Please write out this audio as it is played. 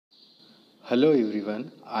Hello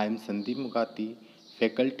everyone, I am Sandeep Mugati,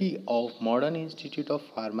 faculty of Modern Institute of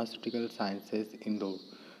Pharmaceutical Sciences, Indore.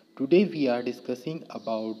 Today we are discussing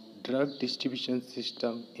about drug distribution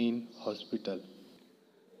system in hospital.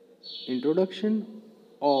 Introduction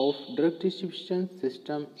of drug distribution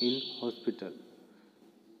system in hospital.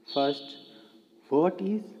 First, what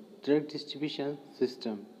is drug distribution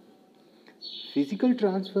system? Physical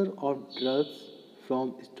transfer of drugs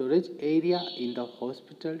from storage area in the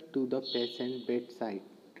hospital to the patient bedside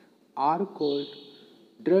are called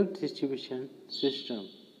drug distribution system.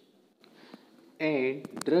 And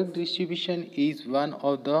drug distribution is one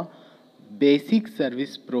of the basic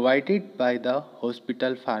service provided by the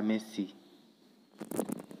hospital pharmacy.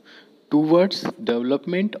 Towards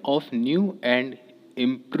development of new and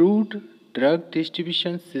improved drug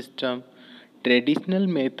distribution system, traditional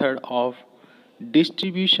method of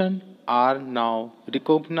distribution are now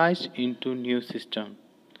recognized into new system.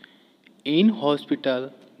 In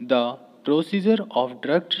hospital, the procedure of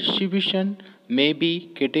drug distribution may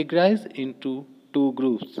be categorized into two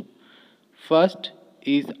groups. First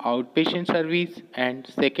is outpatient service and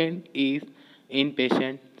second is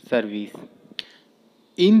inpatient service.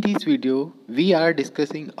 In this video, we are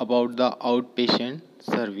discussing about the outpatient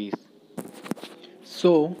service.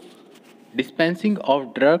 So, dispensing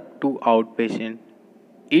of drug to outpatient.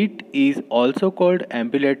 It is also called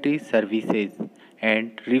ambulatory services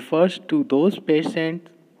and refers to those patients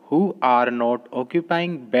who are not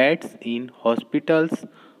occupying beds in hospitals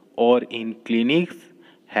or in clinics,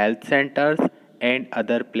 health centers and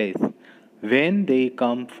other places when they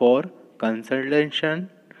come for consultation,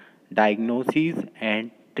 diagnosis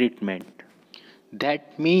and treatment.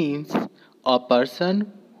 That means a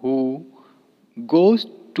person who goes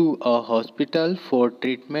to a hospital for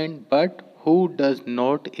treatment but who does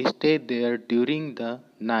not stay there during the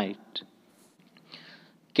night.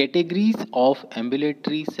 Categories of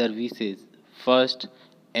ambulatory services. First,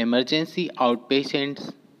 emergency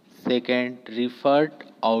outpatients. Second, referred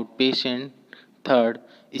outpatient. Third,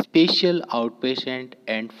 special outpatient.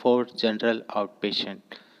 And fourth, general outpatient.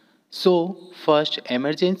 So, first,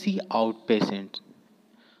 emergency outpatient.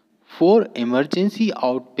 For emergency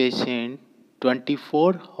outpatient,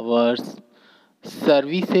 24 hours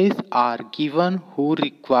services are given who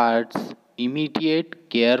requires immediate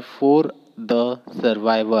care for the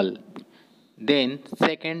survival. Then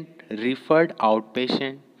second, referred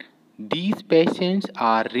outpatient. These patients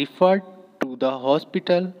are referred to the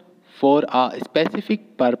hospital for a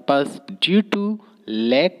specific purpose due to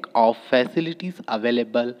lack of facilities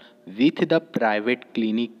available with the private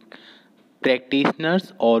clinic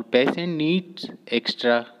practitioners or patient needs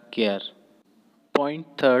extra care. Point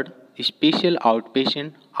third, special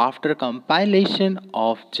outpatient. After compilation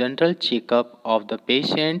of general checkup of the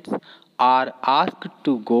patients are asked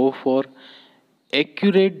to go for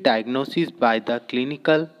accurate diagnosis by the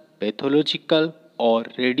clinical, pathological or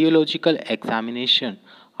radiological examination.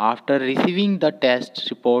 After receiving the test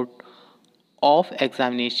report of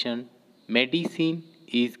examination, medicine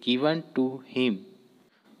is given to him.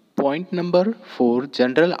 Point number 4,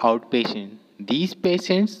 general outpatient. These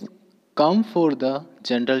patients come for the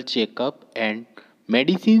general checkup and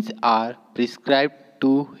medicines are prescribed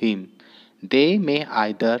to him. They may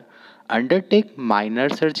either undertake minor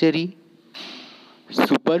surgery,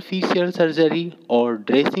 superficial surgery or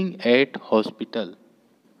dressing at hospital.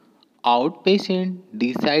 Outpatient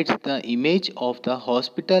decides the image of the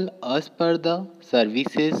hospital as per the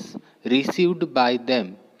services received by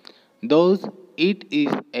them. Thus, it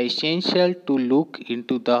is essential to look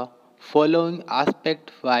into the following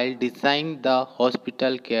aspects while designing the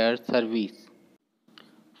hospital care service.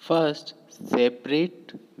 First,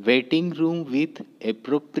 separate waiting room with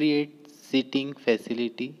appropriate seating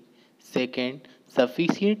facility. Second,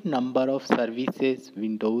 sufficient number of services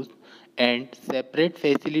windows and separate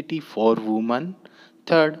facility for women.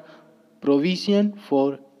 Third, provision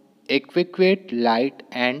for adequate light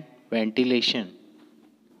and ventilation.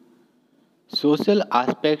 Social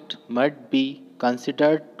aspect must be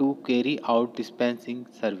considered to carry out dispensing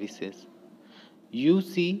services. You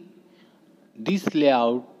see this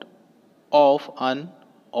layout of an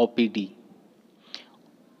OPD.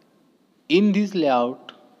 In this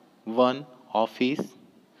layout, one office,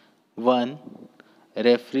 one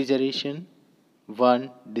refrigeration, one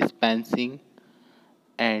dispensing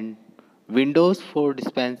and windows for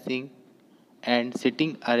dispensing and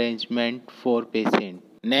sitting arrangement for patient.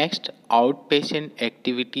 Next, outpatient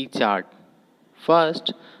activity chart.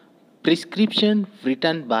 First, prescription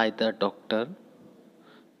written by the doctor.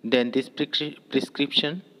 Then this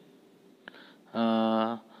prescription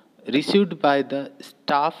uh, received by the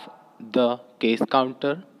staff the case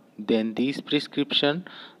counter. Then these prescription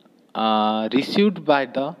received by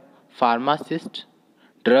the pharmacist,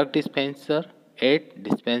 drug dispenser at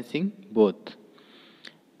dispensing both.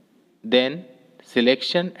 Then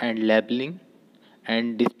selection and labeling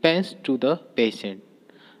and dispense to the patient.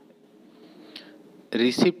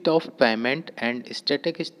 Receipt of payment and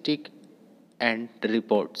statistic and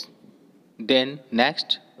reports. Then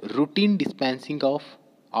next, routine dispensing of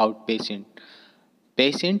outpatient.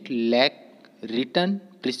 Patient lack written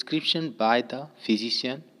prescription by the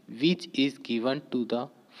physician which is given to the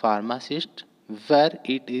pharmacist where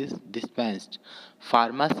it is dispensed.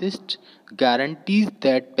 Pharmacist guarantees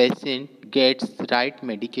that patient gets right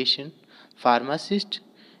medication. Pharmacist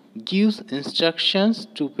gives instructions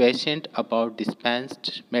to patient about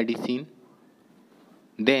dispensed medicine.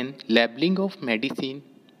 Then labeling of medicine,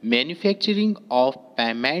 manufacturing of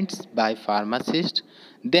payments by pharmacist,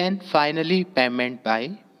 then finally payment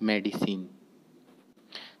by medicine.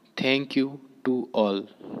 Thank you to all.